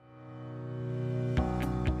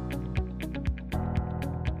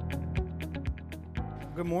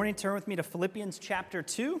Good morning. Turn with me to Philippians chapter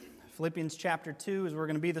 2. Philippians chapter 2 is where we're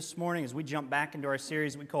going to be this morning as we jump back into our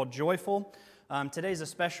series we call Joyful. Today's a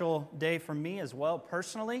special day for me as well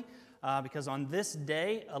personally because on this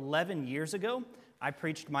day, 11 years ago, I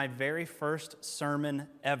preached my very first sermon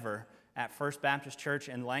ever at First Baptist Church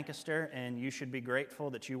in Lancaster, and you should be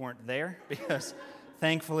grateful that you weren't there because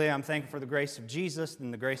thankfully, I'm thankful for the grace of Jesus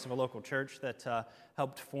and the grace of a local church that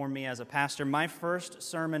helped form me as a pastor. My first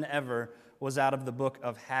sermon ever was out of the book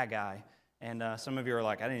of Haggai. And some of you are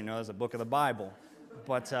like, I didn't even know it was a book of the Bible.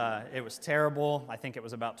 But it was terrible. I think it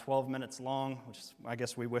was about 12 minutes long, which I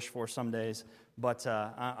guess we wish for some days. But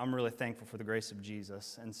I'm really thankful for the grace of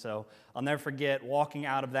Jesus. And so I'll never forget walking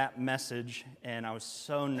out of that message, and I was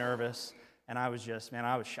so nervous. And I was just,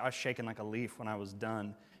 I was shaking like a leaf when I was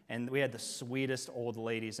done. And we had the sweetest old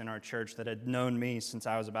ladies in our church that had known me since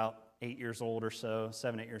I was about 8 years old or so,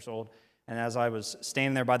 7, 8 years old. And as I was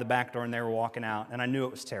standing there by the back door and they were walking out, and I knew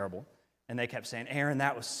it was terrible. And they kept saying, Aaron,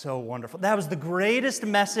 that was so wonderful. That was the greatest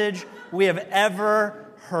message we have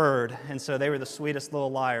ever heard. And so they were the sweetest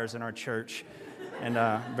little liars in our church. And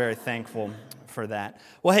very thankful for that.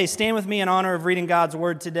 Well, hey, stand with me in honor of reading God's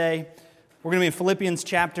Word today. We're going to be in Philippians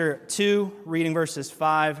chapter 2, reading verses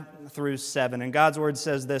 5 through 7. And God's Word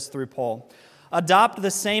says this through Paul. Adopt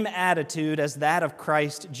the same attitude as that of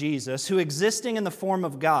Christ Jesus, who existing in the form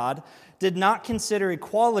of God, did not consider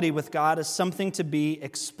equality with God as something to be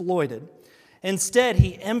exploited. Instead,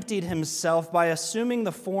 he emptied himself by assuming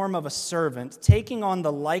the form of a servant, taking on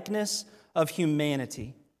the likeness of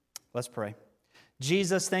humanity. Let's pray.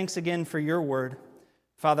 Jesus, thanks again for your word.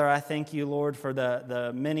 Father, I thank you, Lord, for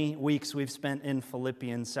the many weeks we've spent in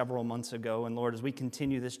Philippians several months ago. And Lord, as we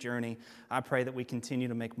continue this journey, I pray that we continue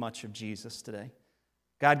to make much of Jesus today.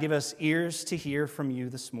 God, give us ears to hear from you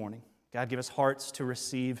this morning. God, give us hearts to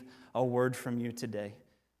receive a word from you today.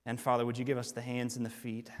 And Father, would you give us the hands and the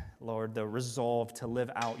feet, Lord, the resolve to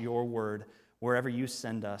live out your word wherever you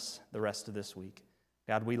send us the rest of this week.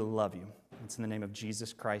 God, we love you. It's in the name of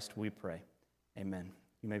Jesus Christ we pray. Amen.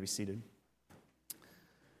 You may be seated.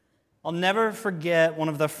 I'll never forget one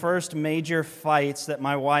of the first major fights that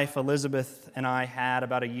my wife Elizabeth and I had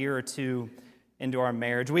about a year or two into our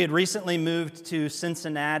marriage. We had recently moved to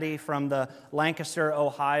Cincinnati from the Lancaster,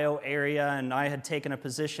 Ohio area, and I had taken a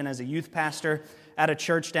position as a youth pastor at a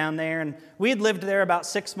church down there. And we had lived there about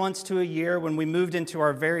 6 months to a year when we moved into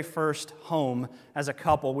our very first home as a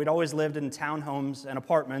couple. We'd always lived in townhomes and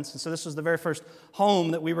apartments, and so this was the very first home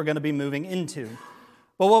that we were going to be moving into.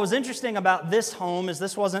 But what was interesting about this home is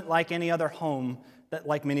this wasn't like any other home that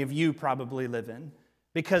like many of you probably live in,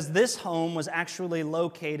 because this home was actually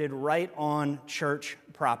located right on church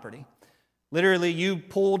property. Literally, you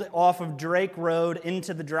pulled off of Drake Road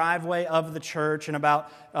into the driveway of the church, and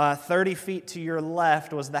about 30 feet to your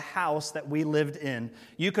left was the house that we lived in.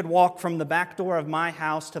 You could walk from the back door of my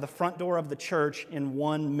house to the front door of the church in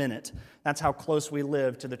 1 minute. That's how close we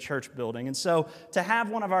lived to the church building. And so to have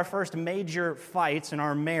one of our first major fights in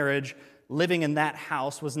our marriage living in that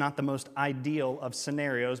house was not the most ideal of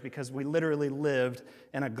scenarios because we literally lived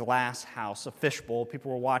in a glass house, a fishbowl.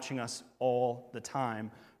 People were watching us all the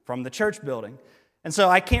time from the church building. And so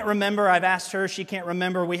I can't remember, I've asked her, she can't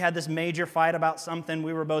remember. We had this major fight about something.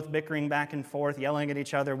 We were both bickering back and forth, yelling at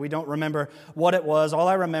each other. We don't remember what it was. All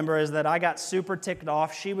I remember is that I got super ticked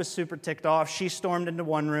off. She was super ticked off. She stormed into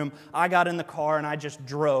one room. I got in the car and I just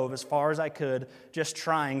drove as far as I could, just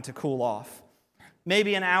trying to cool off.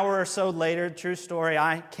 Maybe an hour or so later, true story,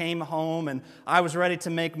 I came home and I was ready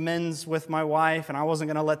to make amends with my wife, and I wasn't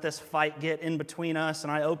going to let this fight get in between us.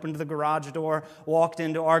 And I opened the garage door, walked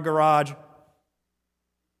into our garage,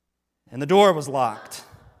 and the door was locked.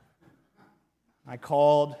 I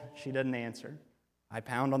called, she doesn't answer. I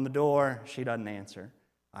pound on the door, she doesn't answer.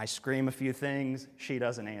 I scream a few things, she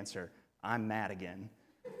doesn't answer. I'm mad again.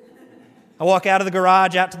 I walk out of the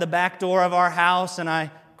garage, out to the back door of our house, and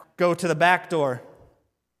I go to the back door.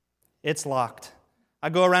 It's locked. I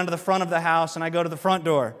go around to the front of the house and I go to the front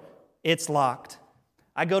door. It's locked.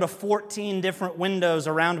 I go to 14 different windows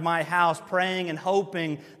around my house, praying and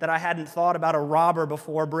hoping that I hadn't thought about a robber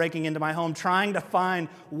before breaking into my home, trying to find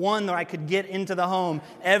one that I could get into the home.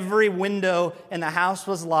 Every window in the house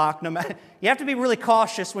was locked. You have to be really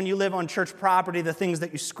cautious when you live on church property, the things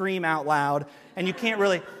that you scream out loud. And you can't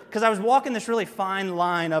really, because I was walking this really fine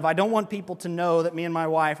line of I don't want people to know that me and my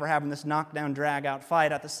wife are having this knockdown, drag-out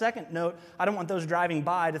fight. At the second note, I don't want those driving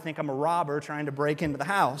by to think I'm a robber trying to break into the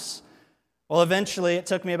house. Well, eventually, it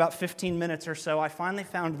took me about 15 minutes or so. I finally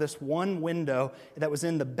found this one window that was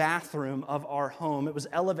in the bathroom of our home. It was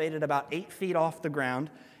elevated about 8 feet off the ground,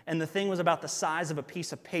 And the thing was about the size of a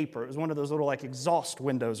piece of paper. It was one of those little like exhaust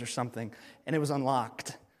windows or something, and it was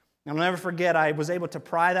unlocked. And I'll never forget, I was able to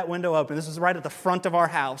pry that window open. This was right at the front of our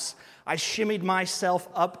house. I shimmied myself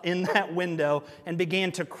up in that window and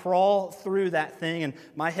began to crawl through that thing. And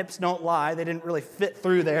my hips don't lie, they didn't really fit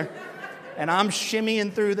through there. And I'm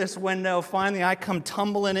shimmying through this window. Finally, I come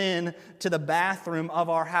tumbling in to the bathroom of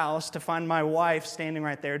our house to find my wife standing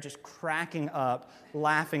right there just cracking up,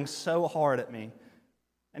 laughing so hard at me.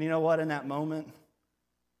 And you know what? In that moment,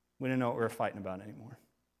 we didn't know what we were fighting about anymore.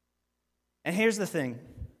 And here's the thing.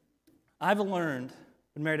 I've learned,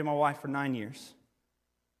 been married to my wife for 9 years,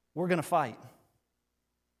 we're going to fight.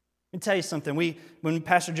 Let me tell you something. When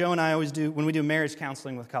Pastor Joe and I always do, when we do marriage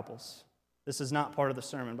counseling with couples, this is not part of the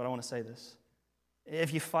sermon, but I want to say this.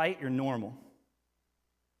 If you fight, you're normal.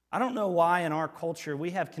 I don't know why in our culture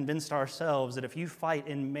we have convinced ourselves that if you fight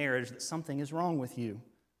in marriage that something is wrong with you.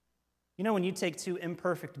 You know, when you take two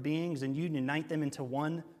imperfect beings and you unite them into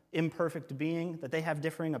one imperfect being, that they have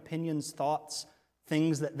differing opinions, thoughts,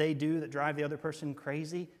 things that they do that drive the other person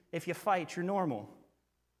crazy, if you fight, you're normal.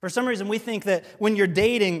 For some reason, we think that when you're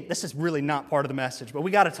dating, this is really not part of the message, but we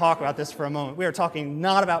got to talk about this for a moment. We are talking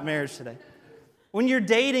not about marriage today. When you're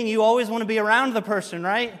dating, you always want to be around the person,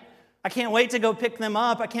 right? I can't wait to go pick them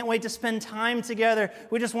up. I can't wait to spend time together.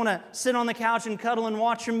 We just want to sit on the couch and cuddle and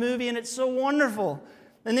watch a movie, and it's so wonderful.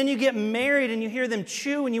 And then you get married and you hear them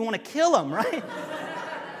chew and you want to kill them, right?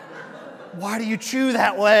 Why do you chew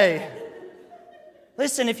that way?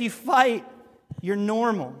 Listen, if you fight, you're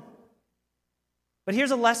normal. But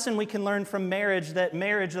here's a lesson we can learn from marriage, that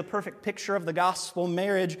marriage, the perfect picture of the gospel,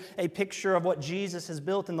 marriage, a picture of what Jesus has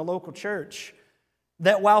built in the local church.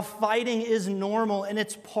 That while fighting is normal and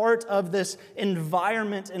it's part of this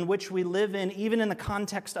environment in which we live in, even in the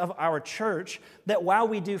context of our church, that while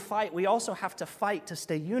we do fight, we also have to fight to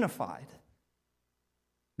stay unified.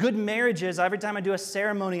 Good marriages, every time I do a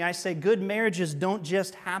ceremony, I say good marriages don't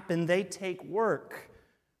just happen, they take work.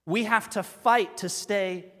 We have to fight to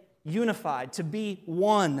stay unified, to be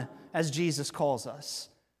one, as Jesus calls us.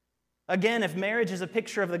 Again, if marriage is a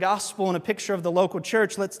picture of the gospel and a picture of the local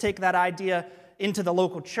church, let's take that idea into the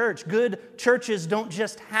local church. Good churches don't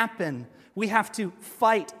just happen. We have to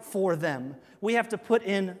fight for them. We have to put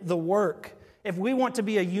in the work. If we want to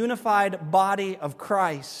be a unified body of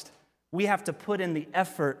Christ, we have to put in the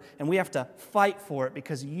effort and we have to fight for it,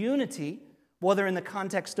 because unity, whether in the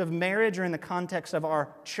context of marriage or in the context of our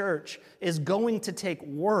church, is going to take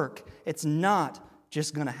work. It's not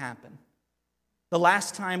just going to happen. The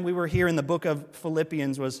last time we were here in the book of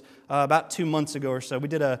Philippians was about 2 months ago or so. We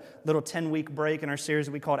did a little 10-week break in our series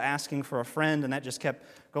that we called Asking for a Friend, and that just kept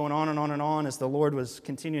going on and on and on as the Lord was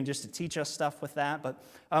continuing just to teach us stuff with that. But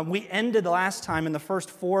we ended the last time in the first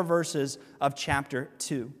 4 verses of chapter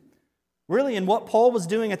 2. Really, and what Paul was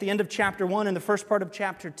doing at the end of chapter 1 and the first part of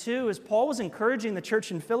chapter 2 is Paul was encouraging the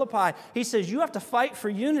church in Philippi. He says, you have to fight for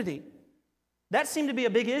unity. That seemed to be a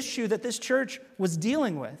big issue that this church was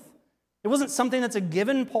dealing with. It wasn't something that's a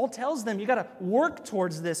given. Paul tells them you got to work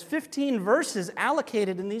towards this. 15 verses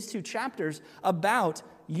allocated in these 2 chapters about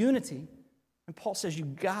unity. And Paul says you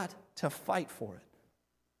got to fight for it.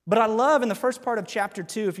 But I love in the first part of chapter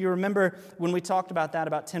 2, if you remember when we talked about that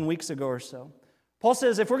about 10 weeks ago or so, Paul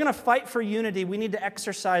says if we're going to fight for unity, we need to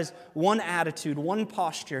exercise one attitude, one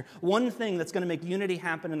posture, one thing that's going to make unity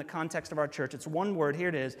happen in the context of our church. It's one word. Here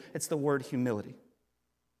it is. It's the word humility.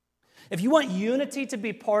 If you want unity to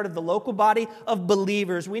be part of the local body of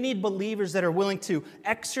believers, we need believers that are willing to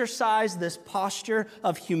exercise this posture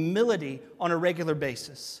of humility on a regular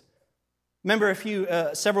basis. Remember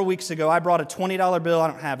several weeks ago, I brought a $20 bill. I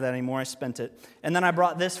don't have that anymore. I spent it. And then I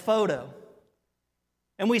brought this photo.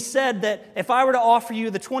 And we said that if I were to offer you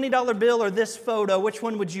the $20 bill or this photo, which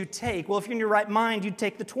one would you take? Well, if you're in your right mind, you'd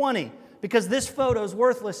take the 20 because this photo is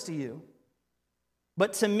worthless to you.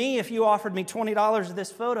 But to me, if you offered me $20 of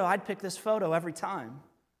this photo, I'd pick this photo every time.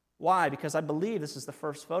 Why? Because I believe this is the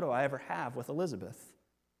first photo I ever have with Elizabeth.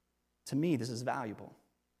 To me, this is valuable.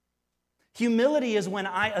 Humility is when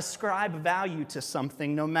I ascribe value to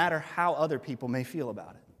something, no matter how other people may feel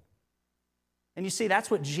about it. And you see, that's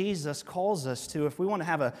what Jesus calls us to. If we want to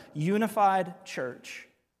have a unified church,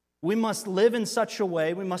 we must live in such a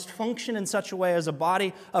way, we must function in such a way as a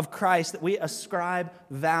body of Christ that we ascribe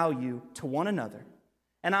value to one another.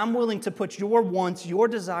 And I'm willing to put your wants, your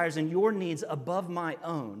desires, and your needs above my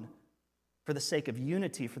own for the sake of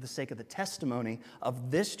unity, for the sake of the testimony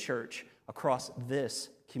of this church across this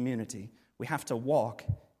community. We have to walk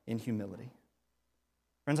in humility.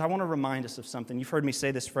 Friends, I want to remind us of something. You've heard me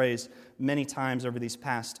say this phrase many times over these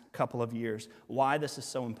past couple of years, why this is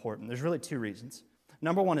so important. There's really 2 reasons.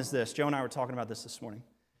 Number one is this. Joe and I were talking about this morning.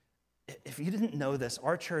 if you didn't know this,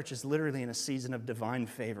 our church is literally in a season of divine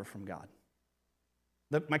favor from God.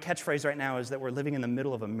 My catchphrase right now is that we're living in the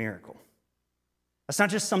middle of a miracle. That's not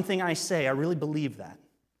just something I say. I really believe that.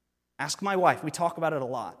 Ask my wife. We talk about it a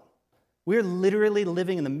lot. We're literally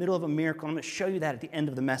living in the middle of a miracle. I'm going to show you that at the end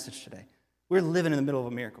of the message today. We're living in the middle of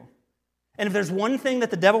a miracle. And if there's one thing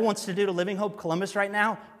that the devil wants to do to Living Hope Columbus right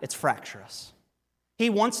now, it's fracture us. He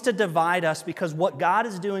wants to divide us because what God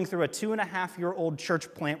is doing through a 2.5-year-old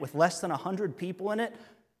church plant with less than 100 people in it,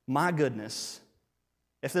 my goodness.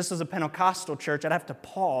 If this was a Pentecostal church, I'd have to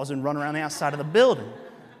pause and run around the outside of the building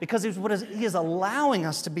because what He is allowing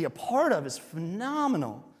us to be a part of is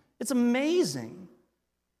phenomenal. It's amazing.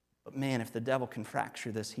 But man, if the devil can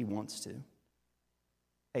fracture this, he wants to.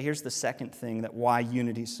 Hey, here's the second thing that why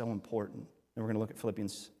unity is so important. And we're going to look at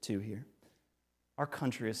Philippians 2 here. Our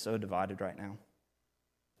country is so divided right now.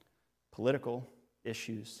 Political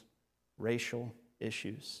issues, racial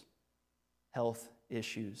issues, health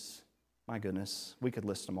issues. My goodness, we could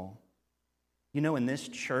list them all. You know in this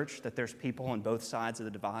church that there's people on both sides of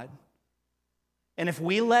the divide? And if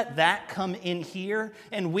we let that come in here,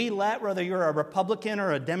 and we let, whether you're a Republican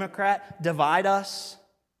or a Democrat, divide us,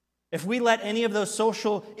 if we let any of those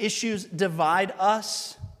social issues divide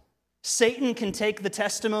us, Satan can take the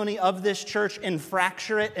testimony of this church and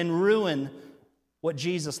fracture it and ruin what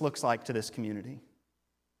Jesus looks like to this community.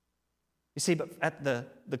 You see, but at the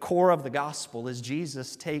core of the gospel is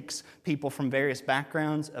Jesus takes people from various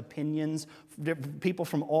backgrounds, opinions, people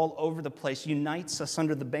from all over the place, unites us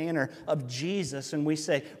under the banner of Jesus, and we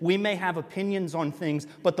say, we may have opinions on things,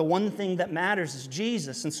 but the one thing that matters is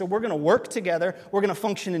Jesus. And so we're going to work together, we're going to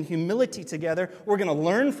function in humility together, we're going to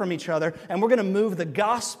learn from each other, and we're going to move the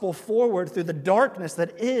gospel forward through the darkness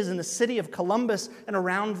that is in the city of Columbus and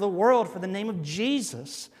around the world for the name of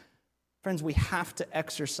Jesus. Friends, we have to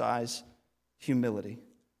exercise humility.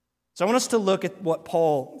 So I want us to look at what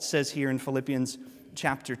Paul says here in Philippians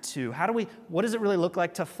chapter 2. What does it really look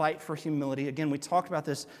like to fight for humility? Again, we talked about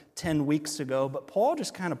this 10 weeks ago, but Paul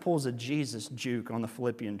just kind of pulls a Jesus juke on the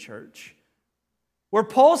Philippian church. Where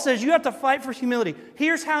Paul says you have to fight for humility.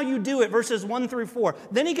 Here's how you do it, verses 1 through 4.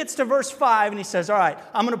 Then he gets to verse 5 and he says, all right,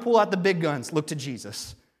 I'm going to pull out the big guns. Look to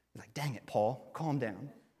Jesus. You're like, dang it, Paul, calm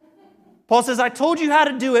down. Paul says, I told you how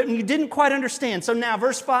to do it, and you didn't quite understand. So now,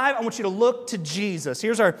 verse 5, I want you to look to Jesus.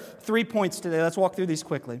 Here's our 3 points today. Let's walk through these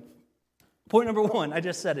quickly. Point number 1, I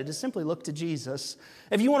just said it, is simply look to Jesus.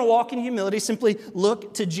 If you want to walk in humility, simply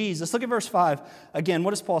look to Jesus. Look at verse 5. Again,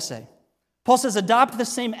 what does Paul say? Paul says, adopt the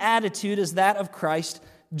same attitude as that of Christ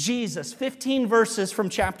Jesus. 15 verses from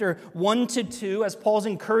chapter 1 to 2 as Paul's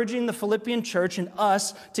encouraging the Philippian church and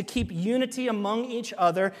us to keep unity among each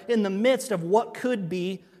other in the midst of what could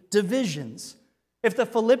be divisions. If the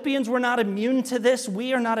Philippians were not immune to this,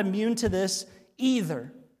 we are not immune to this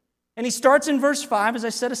either. And he starts in verse 5, as I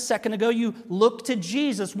said a second ago, you look to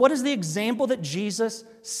Jesus. What is the example that Jesus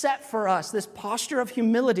set for us? This posture of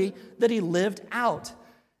humility that he lived out.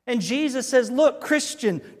 And Jesus says, look,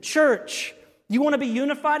 Christian, church, you want to be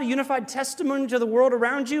unified, a unified testimony to the world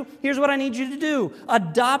around you? Here's what I need you to do.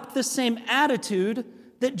 Adopt the same attitude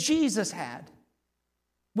that Jesus had.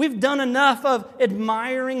 We've done enough of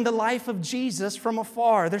admiring the life of Jesus from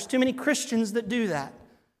afar. There's too many Christians that do that.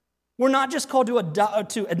 We're not just called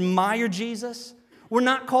to admire Jesus. We're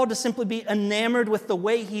not called to simply be enamored with the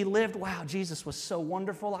way he lived. Wow, Jesus was so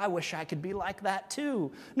wonderful. I wish I could be like that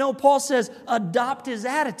too. No, Paul says, adopt his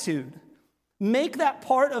attitude. Make that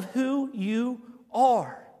part of who you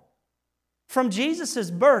are. From Jesus'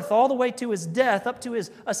 birth all the way to his death, up to his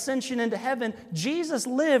ascension into heaven, Jesus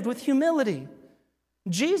lived with humility.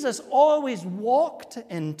 Jesus always walked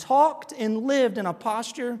and talked and lived in a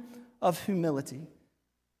posture of humility.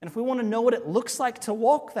 And if we want to know what it looks like to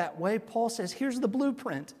walk that way, Paul says, here's the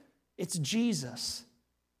blueprint. It's Jesus.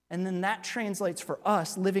 And then that translates for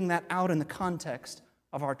us living that out in the context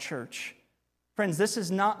of our church. Friends, this is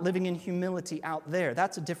not living in humility out there.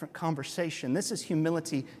 That's a different conversation. This is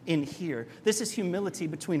humility in here. This is humility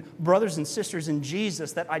between brothers and sisters in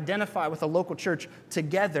Jesus that identify with a local church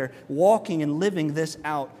together, walking and living this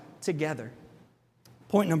out together.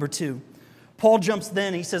 Point number 2. Paul jumps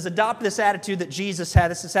then, he says, adopt this attitude that Jesus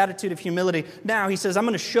had, this attitude of humility. Now, he says, I'm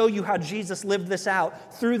going to show you how Jesus lived this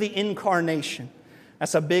out through the incarnation.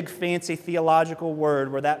 That's a big, fancy theological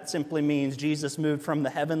word where that simply means Jesus moved from the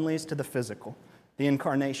heavenlies to the physical, the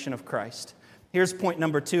incarnation of Christ. Here's point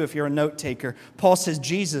number 2 if you're a note taker. Paul says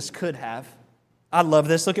Jesus could have. I love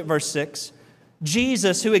this. Look at verse 6.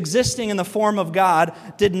 Jesus, who existing in the form of God,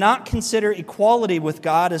 did not consider equality with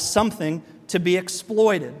God as something to be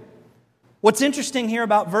exploited. What's interesting here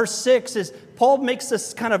about verse 6 is Paul makes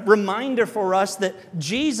this kind of reminder for us that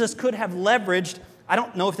Jesus could have leveraged, I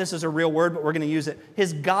don't know if this is a real word, but we're going to use it,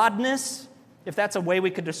 his godness, if that's a way we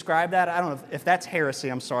could describe that. I don't know if that's heresy,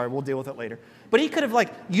 I'm sorry, we'll deal with it later. But he could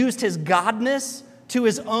have used his godness to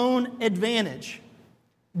his own advantage.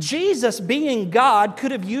 Jesus, being God,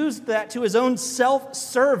 could have used that to his own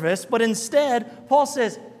self-service, but instead, Paul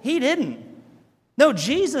says he didn't. No,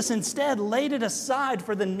 Jesus instead laid it aside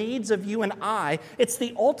for the needs of you and I. It's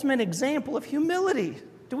the ultimate example of humility.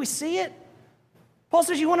 Do we see it? Paul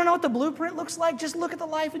says, you want to know what the blueprint looks like? Just look at the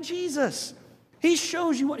life of Jesus. He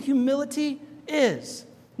shows you what humility is.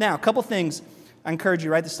 Now, a couple things. I encourage you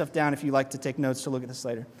to write this stuff down if you like to take notes to look at this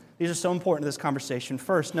later. These are so important to this conversation.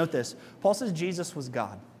 First, note this. Paul says Jesus was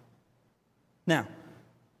God. Now,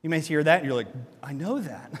 you may hear that and you're like, I know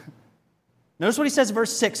that. Notice what he says in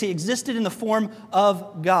verse 6. He existed in the form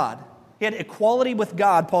of God. He had equality with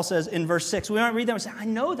God, Paul says in verse 6. We might read that and say, I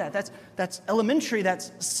know that. That's elementary.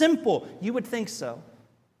 That's simple. You would think so.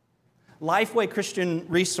 Lifeway Christian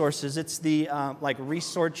Resources, it's the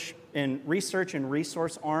research and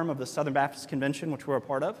resource arm of the Southern Baptist Convention, which we're a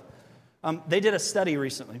part of. They did a study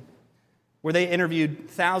recently where they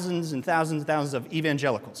interviewed thousands and thousands and thousands of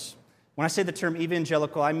evangelicals. When I say the term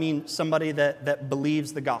evangelical, I mean somebody that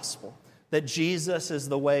believes the gospel, that Jesus is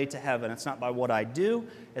the way to heaven. It's not by what I do.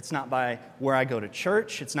 It's not by where I go to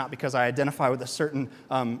church. It's not because I identify with a certain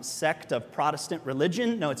sect of Protestant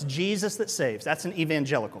religion. No, it's Jesus that saves. That's an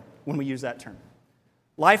evangelical when we use that term.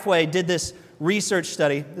 Lifeway did this research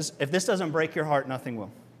study. If this doesn't break your heart, nothing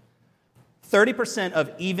will. 30%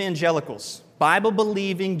 of evangelicals,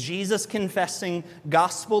 Bible-believing, Jesus-confessing,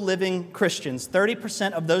 gospel-living Christians,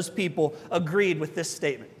 30% of those people agreed with this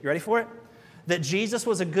statement. You ready for it? That Jesus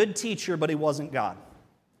was a good teacher, but he wasn't God.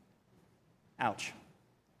 Ouch.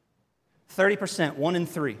 30%, 1 in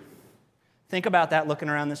 3. Think about that looking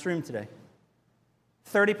around this room today.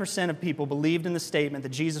 30% of people believed in the statement that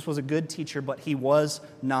Jesus was a good teacher, but he was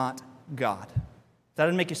not God. If that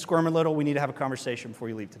doesn't make you squirm a little, we need to have a conversation before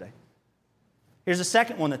you leave today. Here's a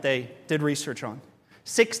second one that they did research on.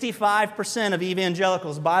 65% of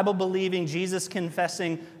evangelicals, Bible-believing,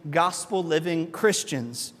 Jesus-confessing, gospel-living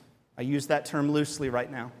Christians. I use that term loosely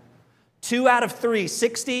right now. 2 out of 3,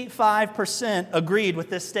 65% agreed with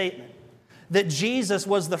this statement, that Jesus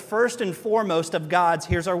was the first and foremost of God's,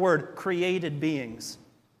 here's our word, created beings.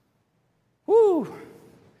 Woo!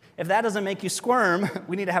 If that doesn't make you squirm,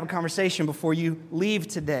 we need to have a conversation before you leave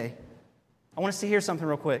today. I want us to hear something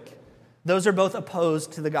real quick. Those are both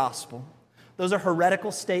opposed to the gospel. Those are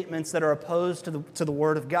heretical statements that are opposed to the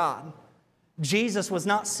Word of God. Jesus was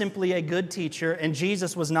not simply a good teacher, and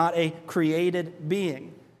Jesus was not a created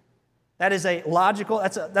being. That is a logical,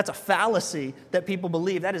 that's a fallacy that people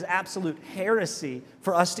believe. That is absolute heresy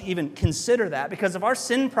for us to even consider that, because if our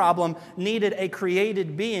sin problem needed a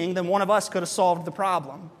created being, then one of us could have solved the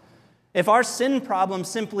problem. If our sin problem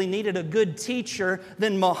simply needed a good teacher,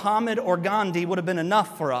 then Muhammad or Gandhi would have been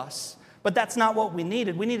enough for us. But that's not what we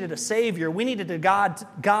needed. We needed a Savior. We needed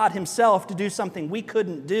God Himself to do something we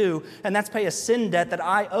couldn't do, and that's pay a sin debt that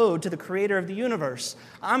I owed to the Creator of the universe.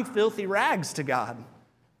 I'm filthy rags to God.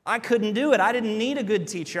 I couldn't do it. I didn't need a good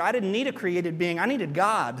teacher. I didn't need a created being. I needed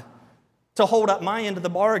God to hold up my end of the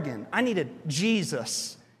bargain. I needed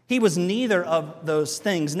Jesus. He was neither of those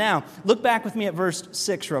things. Now, look back with me at verse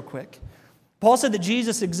 6 real quick. Paul said that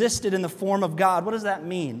Jesus existed in the form of God. What does that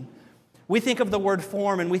mean? We think of the word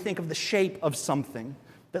form and we think of the shape of something,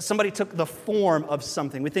 that somebody took the form of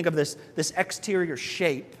something. We think of this exterior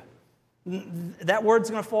shape. That word's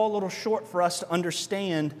going to fall a little short for us to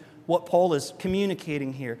understand what Paul is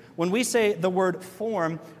communicating here. When we say the word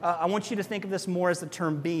form, I want you to think of this more as the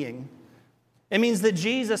term being. It means that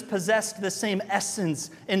Jesus possessed the same essence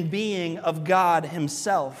and being of God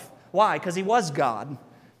Himself. Why? Because He was God.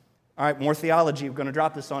 All right, more theology. We're going to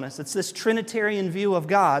drop this on us. It's this Trinitarian view of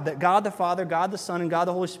God, that God the Father, God the Son, and God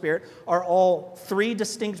the Holy Spirit are all three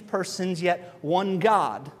distinct persons, yet one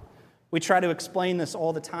God. We try to explain this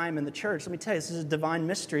all the time in the church. Let me tell you, this is a divine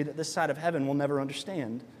mystery that this side of heaven will never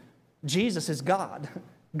understand. Jesus is God.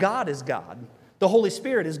 God is God. The Holy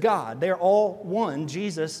Spirit is God. They're all one,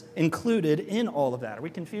 Jesus included in all of that. Are we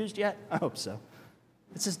confused yet? I hope so.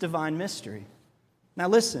 It's this divine mystery. Now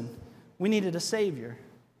listen, we needed a Savior.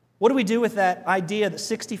 What do we do with that idea that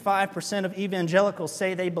 65% of evangelicals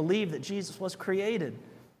say they believe that Jesus was created?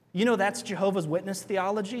 You know that's Jehovah's Witness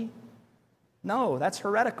theology? No, that's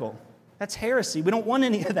heretical. That's heresy. We don't want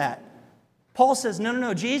any of that. Paul says,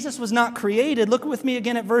 no, Jesus was not created. Look with me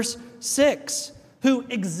again at verse 6. Who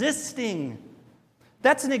existing.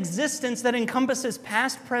 That's an existence that encompasses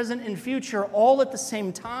past, present, and future all at the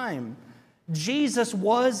same time. Jesus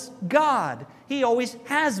was God. He always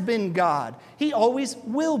has been God. He always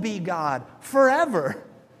will be God forever.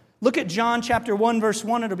 Look at John chapter 1, verse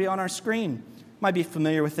 1. It'll be on our screen. Might be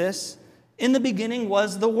familiar with this. In the beginning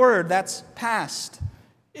was the Word. That's past.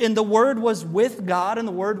 And the Word was with God, and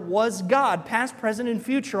the Word was God. Past, present, and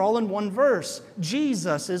future, all in one verse.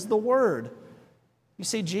 Jesus is the Word. You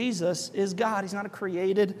see, Jesus is God. He's not a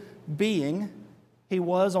created being. He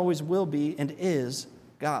was, always will be, and is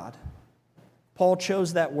God. Paul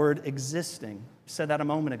chose that word existing. I said that a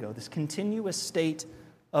moment ago. This continuous state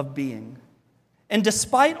of being. And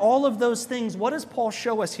despite all of those things, what does Paul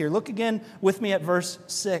show us here? Look again with me at verse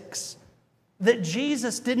 6. That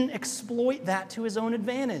Jesus didn't exploit that to his own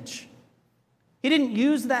advantage. He didn't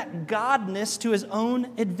use that godness to his own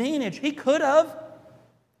advantage. He could have,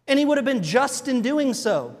 and he would have been just in doing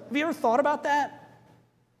so. Have you ever thought about that?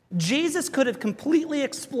 Jesus could have completely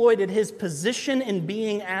exploited his position in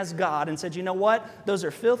being as God and said, you know what? Those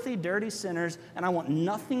are filthy, dirty sinners, and I want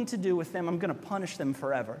nothing to do with them. I'm going to punish them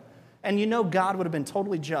forever. And you know God would have been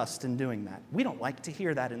totally just in doing that. We don't like to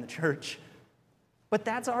hear that in the church. But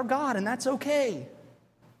that's our God, and that's okay.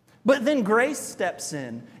 But then grace steps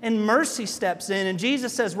in, and mercy steps in, and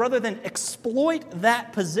Jesus says, rather than exploit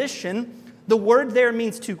that position, the word there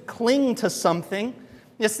means to cling to something.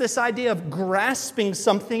 It's this idea of grasping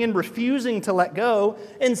something and refusing to let go.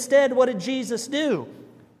 Instead, what did Jesus do?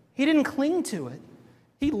 He didn't cling to it.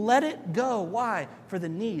 He let it go. Why? For the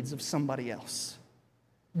needs of somebody else.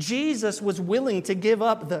 Jesus was willing to give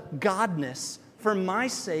up the godness for my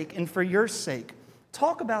sake and for your sake.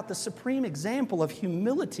 Talk about the supreme example of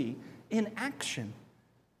humility in action.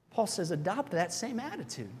 Paul says, adopt that same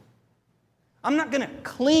attitude. I'm not going to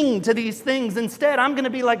cling to these things. Instead, I'm going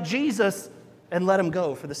to be like Jesus and let them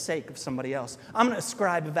go for the sake of somebody else. I'm going to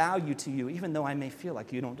ascribe value to you, even though I may feel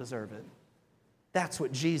like you don't deserve it. That's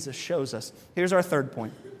what Jesus shows us. Here's our third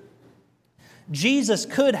point. Jesus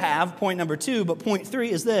could have, point number 2, but point 3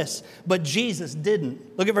 is this. But Jesus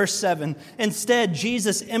didn't. Look at verse 7. Instead,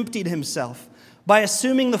 Jesus emptied himself by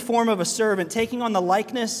assuming the form of a servant, taking on the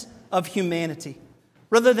likeness of humanity.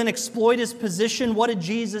 Rather than exploit his position, what did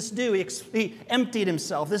Jesus do? He emptied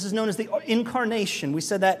himself. This is known as the incarnation. We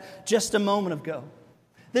said that just a moment ago.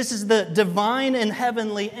 This is the divine and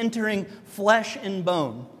heavenly entering flesh and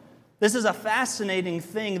bone. This is a fascinating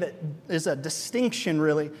thing that is a distinction,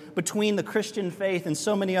 really, between the Christian faith and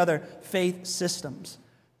so many other faith systems.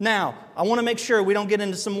 Now, I want to make sure we don't get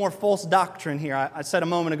into some more false doctrine here. I said a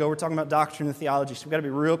moment ago we're talking about doctrine and theology, so we've got to be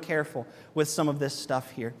real careful with some of this stuff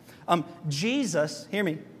here. Jesus, hear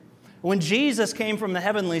me, when Jesus came from the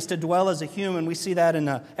heavenlies to dwell as a human, we see that in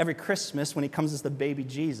every Christmas when he comes as the baby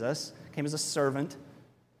Jesus, came as a servant.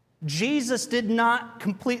 Jesus did not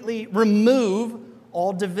completely remove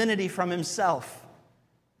all divinity from himself.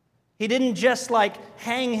 He didn't just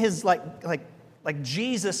hang his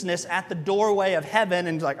Jesus-ness at the doorway of heaven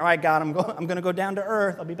and all right, God, I'm going to go down to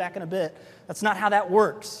earth. I'll be back in a bit. That's not how that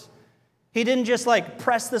works. He didn't just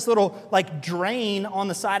press this little drain on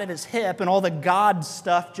the side of his hip and all the God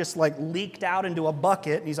stuff just leaked out into a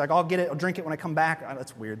bucket. And he's like, I'll get it. I'll drink it when I come back. Oh,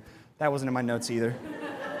 that's weird. That wasn't in my notes either.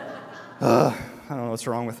 I don't know what's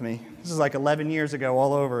wrong with me. This is 11 years ago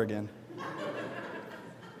all over again.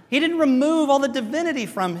 He didn't remove all the divinity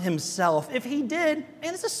from himself. If he did,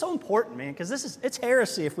 and this is so important, man, because it's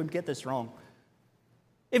heresy if we get this wrong.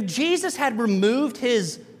 If Jesus had removed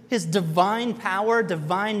his divine power,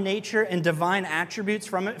 divine nature, and divine attributes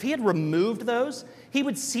from it, if he had removed those, he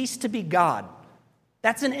would cease to be God.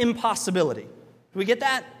 That's an impossibility. Do we get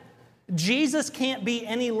that? Jesus can't be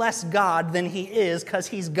any less God than he is because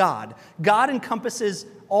he's God. God encompasses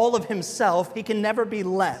all of himself. He can never be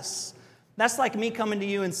less. That's like me coming to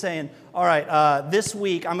you and saying, all right, this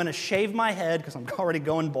week I'm going to shave my head because I'm already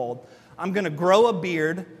going bald. I'm going to grow a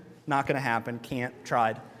beard. Not going to happen. Can't.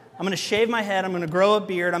 Tried. I'm going to shave my head. I'm going to grow a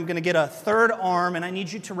beard. I'm going to get a third arm, and I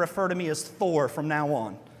need you to refer to me as Thor from now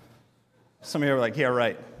on. Some of you are like, yeah,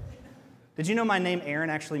 right. Did you know my name Aaron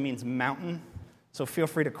actually means mountain? So feel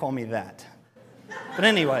free to call me that. But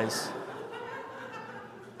anyways,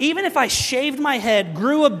 even if I shaved my head,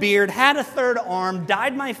 grew a beard, had a third arm,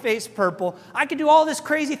 dyed my face purple, I could do all this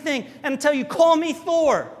crazy thing and tell you, call me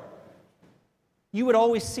Thor. You would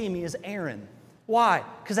always see me as Aaron. Why?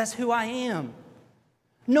 Because that's who I am.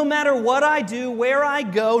 No matter what I do, where I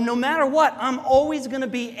go, no matter what, I'm always going to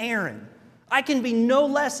be Aaron. I can be no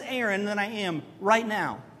less Aaron than I am right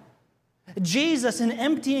now. Jesus, in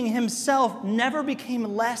emptying himself, never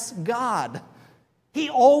became less God. He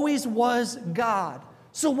always was God.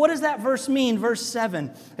 So what does that verse mean? Verse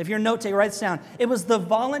 7. If you're a note taker, write this down. It was the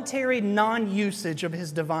voluntary non-usage of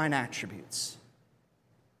his divine attributes.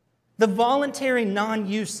 The voluntary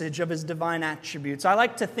non-usage of his divine attributes. I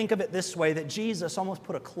like to think of it this way, that Jesus almost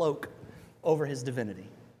put a cloak over his divinity.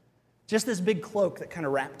 Just this big cloak that kind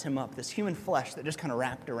of wrapped him up, this human flesh that just kind of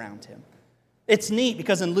wrapped around him. It's neat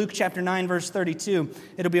because in Luke chapter 9, verse 32,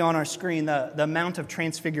 it'll be on our screen, the Mount of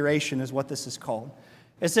Transfiguration is what this is called.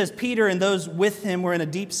 It says, Peter and those with him were in a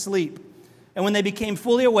deep sleep. And when they became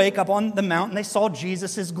fully awake up on the mountain, they saw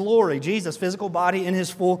Jesus' glory, Jesus' physical body in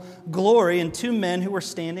his full glory, and two men who were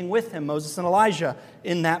standing with him, Moses and Elijah,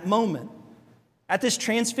 in that moment. At this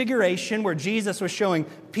transfiguration where Jesus was showing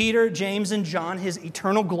Peter, James, and John his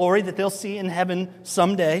eternal glory that they'll see in heaven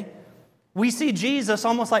someday, we see Jesus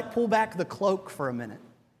almost like pull back the cloak for a minute.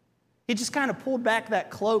 He just kind of pulled back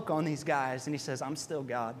that cloak on these guys, and he says, I'm still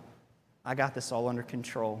God. I got this all under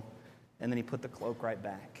control. And then he put the cloak right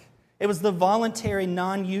back. It was the voluntary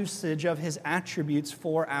non-usage of his attributes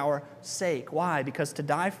for our sake. Why? Because to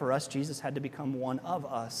die for us, Jesus had to become one of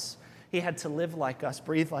us. He had to live like us,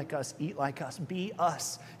 breathe like us, eat like us, be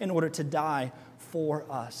us in order to die for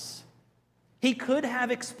us. He could have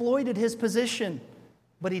exploited his position,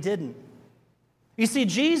 but he didn't. You see,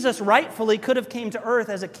 Jesus rightfully could have came to earth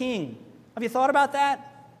as a king. Have you thought about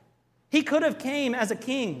that? He could have came as a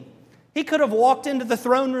king. He could have walked into the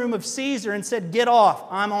throne room of Caesar and said, get off,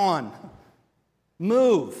 I'm on.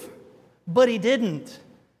 Move. But he didn't.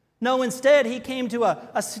 No, instead, he came to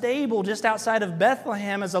a stable just outside of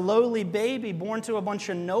Bethlehem as a lowly baby born to a bunch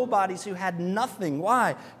of nobodies who had nothing.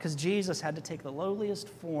 Why? Because Jesus had to take the lowliest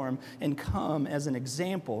form and come as an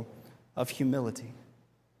example of humility.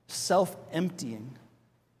 Self-emptying.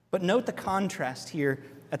 But note the contrast here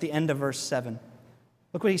at the end of verse 7.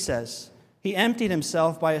 Look what he says. He emptied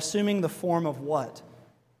himself by assuming the form of what?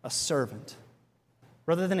 A servant.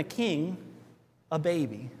 Rather than a king, a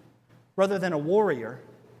baby. Rather than a warrior,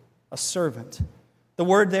 a servant. The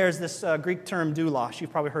word there is this Greek term doulos. You've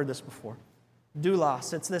probably heard this before.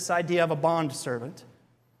 Doulos, it's this idea of a bond servant.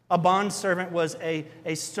 A bondservant was a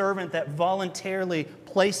servant that voluntarily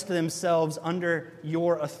placed themselves under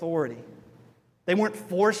your authority. They weren't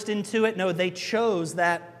forced into it. No, they chose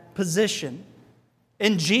that position.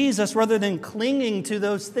 And Jesus, rather than clinging to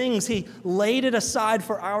those things, he laid it aside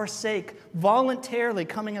for our sake, voluntarily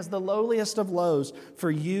coming as the lowliest of lows for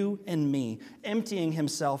you and me, emptying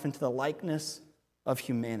himself into the likeness of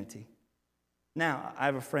humanity. Now, I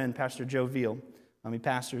have a friend, Pastor Joe Veal. He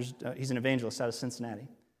pastors, he's an evangelist out of Cincinnati.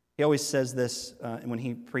 He always says this when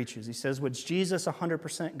he preaches. He says, was Jesus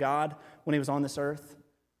 100% God when he was on this earth?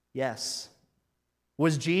 Yes.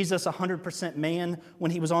 Was Jesus 100% man when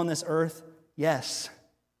he was on this earth? Yes.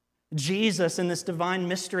 Jesus in this divine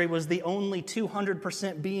mystery was the only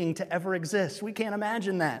 200% being to ever exist. We can't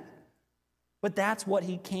imagine that. But that's what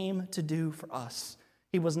he came to do for us.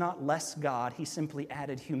 He was not less God. He simply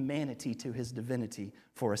added humanity to his divinity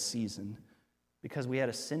for a season because we had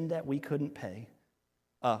a sin debt we couldn't pay.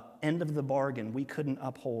 End of the bargain we couldn't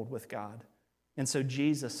uphold with God. And so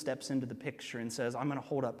Jesus steps into the picture and says, I'm going to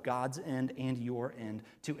hold up God's end and your end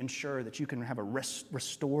to ensure that you can have a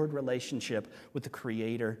restored relationship with the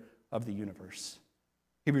creator of the universe.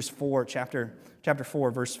 Hebrews 4, chapter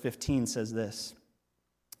 4, verse 15 says this,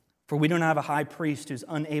 for we don't have a high priest who's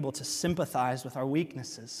unable to sympathize with our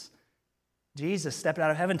weaknesses. Jesus stepped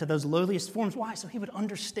out of heaven to those lowliest forms. Why? So he would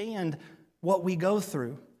understand what we go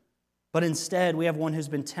through. But instead, we have one who's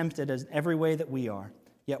been tempted in every way that we are,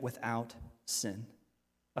 yet without sin,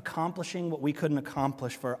 accomplishing what we couldn't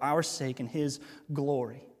accomplish for our sake and his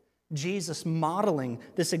glory. Jesus modeling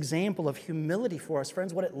this example of humility for us,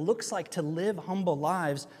 friends, what it looks like to live humble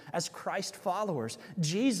lives as Christ followers.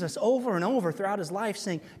 Jesus over and over throughout his life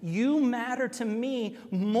saying, you matter to me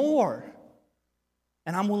more,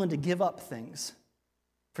 and I'm willing to give up things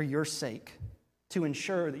for your sake to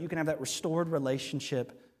ensure that you can have that restored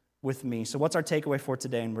relationship with me. So what's our takeaway for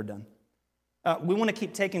today? And we're done. We want to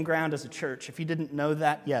keep taking ground as a church. If you didn't know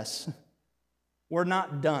that, yes. We're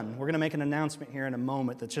not done. We're going to make an announcement here in a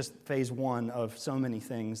moment that's just phase one of so many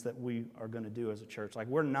things that we are going to do as a church. Like,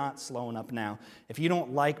 we're not slowing up now. If you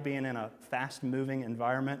don't like being in a fast-moving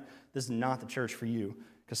environment, this is not the church for you.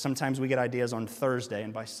 Because sometimes we get ideas on Thursday,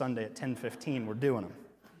 and by Sunday at 10:15, we're doing them.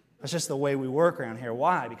 That's just the way we work around here.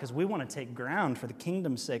 Why? Because we want to take ground for the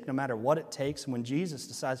kingdom's sake, no matter what it takes. And when Jesus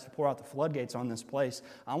decides to pour out the floodgates on this place,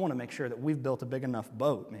 I want to make sure that we've built a big enough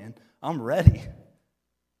boat, man. I'm ready.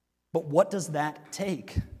 But what does that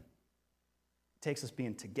take? It takes us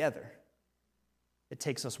being together. It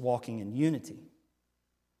takes us walking in unity.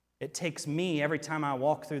 It takes me, every time I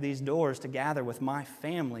walk through these doors, to gather with my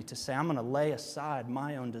family to say, I'm going to lay aside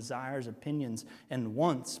my own desires, opinions, and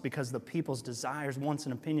wants, because the people's desires, wants,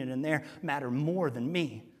 and opinion in there matter more than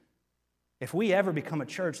me. If we ever become a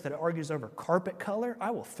church that argues over carpet color, I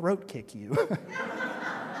will throat kick you.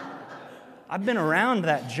 I've been around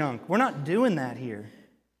that junk. We're not doing that here.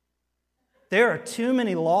 There are too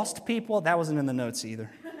many lost people. That wasn't in the notes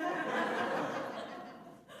either.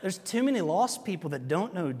 There's too many lost people that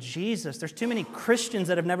don't know Jesus. There's too many Christians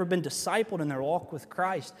that have never been discipled in their walk with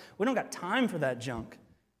Christ. We don't got time for that junk.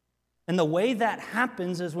 And the way that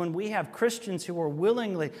happens is when we have Christians who are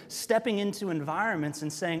willingly stepping into environments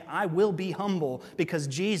and saying, I will be humble because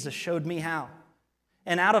Jesus showed me how.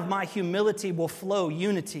 And out of my humility will flow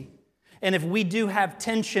unity. And if we do have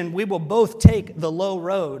tension, we will both take the low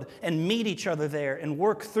road and meet each other there and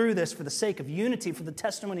work through this for the sake of unity, for the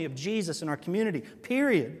testimony of Jesus in our community,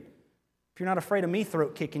 period. If you're not afraid of me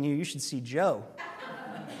throat kicking you, you should see Joe.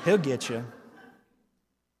 He'll get you.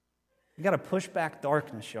 You got to push back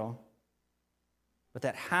darkness, y'all. But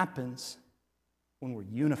that happens when we're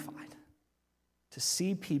unified. To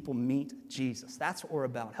see people meet Jesus. That's what we're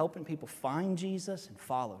about, helping people find Jesus and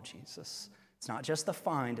follow Jesus. It's not just the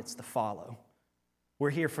find, it's the follow.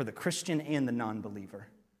 We're here for the Christian and the non-believer.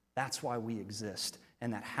 That's why we exist,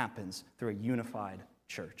 and that happens through a unified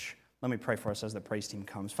church. Let me pray for us as the praise team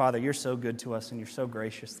comes. Father, you're so good to us, and you're so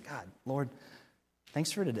gracious. God, Lord,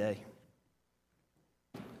 thanks for today.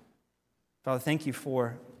 Father, thank you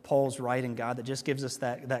for Paul's writing, God, that just gives us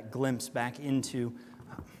that glimpse back into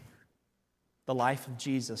the life of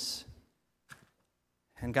Jesus.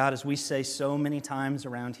 And God, as we say so many times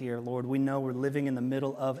around here, Lord, we know we're living in the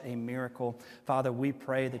middle of a miracle. Father, we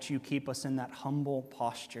pray that you keep us in that humble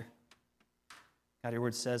posture. God, your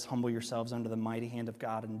word says, humble yourselves under the mighty hand of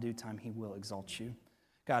God, and in due time he will exalt you.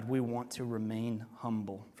 God, we want to remain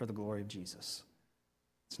humble for the glory of Jesus.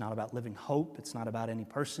 It's not about living hope. It's not about any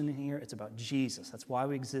person in here. It's about Jesus. That's why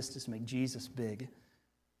we exist, is to make Jesus big.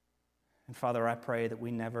 And Father, I pray that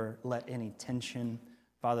we never let any tension,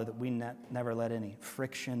 Father, that we never let any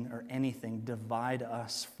friction or anything divide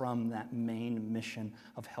us from that main mission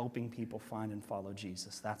of helping people find and follow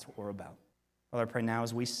Jesus. That's what we're about. Father, I pray now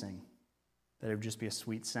as we sing that it would just be a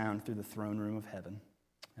sweet sound through the throne room of heaven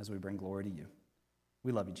as we bring glory to you.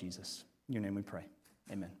 We love you, Jesus. In your name we pray.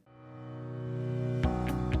 Amen.